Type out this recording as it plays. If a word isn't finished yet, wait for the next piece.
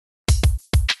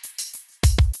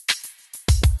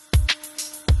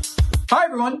Hi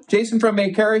everyone, Jason from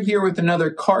Makera here with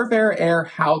another Carvera Air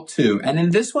how-to. And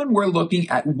in this one, we're looking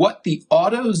at what the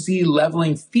Auto Z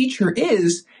leveling feature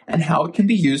is and how it can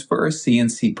be used for our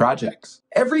CNC projects.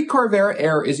 Every Carvera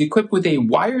Air is equipped with a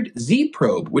wired Z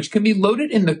probe, which can be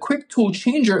loaded in the quick tool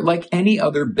changer like any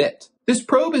other bit. This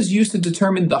probe is used to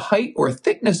determine the height or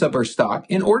thickness of our stock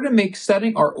in order to make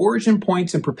setting our origin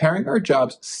points and preparing our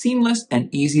jobs seamless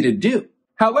and easy to do.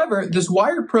 However, this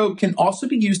wired probe can also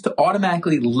be used to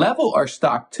automatically level our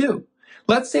stock too.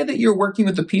 Let's say that you're working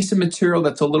with a piece of material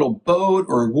that's a little bowed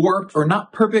or warped or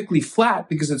not perfectly flat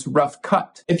because it's rough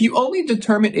cut. If you only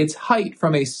determine its height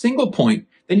from a single point,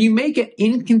 then you may get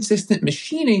inconsistent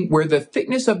machining where the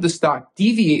thickness of the stock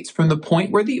deviates from the point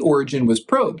where the origin was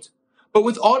probed. But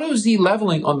with Auto Z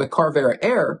leveling on the Carvera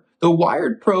Air, the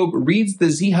wired probe reads the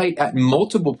Z height at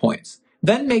multiple points,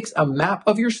 then makes a map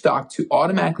of your stock to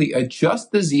automatically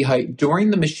adjust the Z height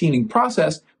during the machining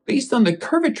process based on the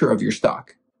curvature of your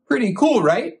stock. Pretty cool,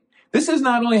 right? This is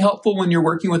not only helpful when you're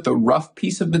working with a rough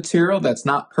piece of material that's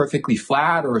not perfectly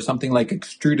flat or something like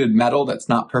extruded metal that's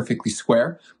not perfectly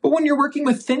square, but when you're working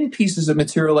with thin pieces of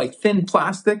material like thin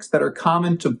plastics that are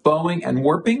common to bowing and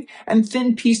warping, and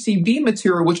thin PCB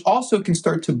material which also can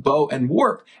start to bow and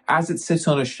warp as it sits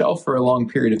on a shelf for a long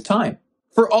period of time.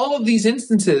 For all of these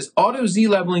instances, Auto Z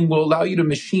leveling will allow you to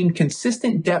machine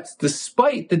consistent depths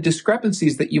despite the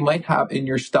discrepancies that you might have in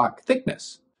your stock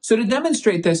thickness. So to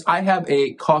demonstrate this, I have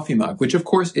a coffee mug, which of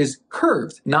course is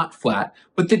curved, not flat,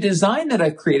 but the design that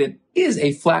I've created is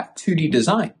a flat 2D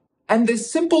design. And this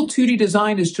simple 2D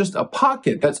design is just a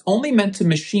pocket that's only meant to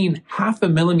machine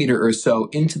 0.5 millimeter or so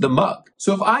into the mug.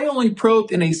 So if I only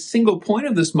probed in a single point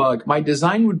of this mug, my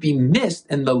design would be missed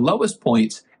in the lowest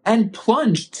points and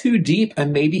plunge too deep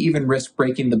and maybe even risk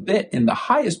breaking the bit in the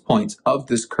highest points of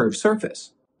this curved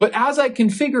surface. But as I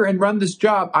configure and run this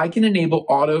job, I can enable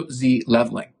Auto Z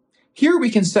leveling. Here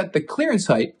we can set the clearance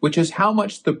height, which is how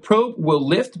much the probe will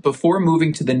lift before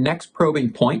moving to the next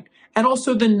probing point, and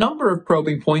also the number of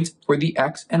probing points for the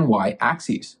X and Y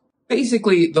axes.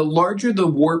 Basically, the larger the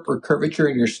warp or curvature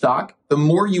in your stock, the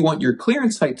more you want your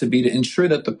clearance height to be to ensure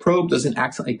that the probe doesn't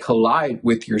accidentally collide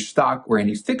with your stock or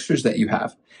any fixtures that you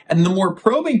have. And the more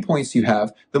probing points you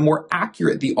have, the more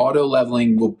accurate the auto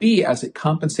leveling will be as it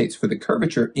compensates for the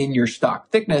curvature in your stock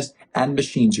thickness and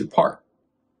machines your part.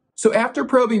 So after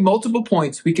probing multiple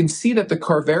points, we can see that the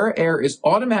Carvera Air is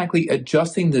automatically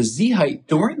adjusting the Z height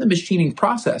during the machining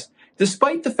process,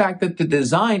 despite the fact that the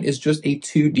design is just a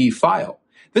 2D file.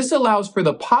 This allows for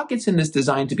the pockets in this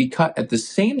design to be cut at the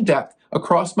same depth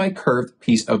across my curved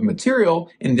piece of material,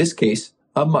 in this case,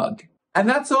 a mug. And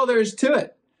that's all there is to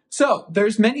it. So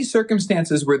there's many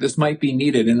circumstances where this might be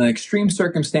needed. In an extreme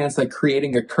circumstance like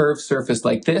creating a curved surface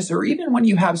like this, or even when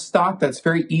you have stock that's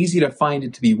very easy to find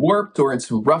it to be warped or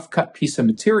it's a rough cut piece of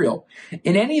material.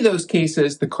 In any of those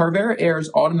cases, the Carvera Air's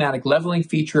automatic leveling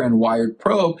feature and wired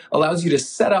probe allows you to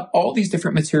set up all these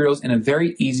different materials in a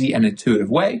very easy and intuitive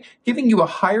way, giving you a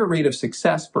higher rate of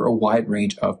success for a wide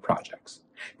range of projects.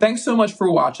 Thanks so much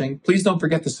for watching. Please don't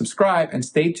forget to subscribe and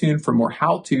stay tuned for more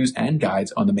how-tos and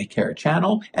guides on the Makera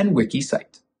channel and wiki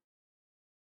site.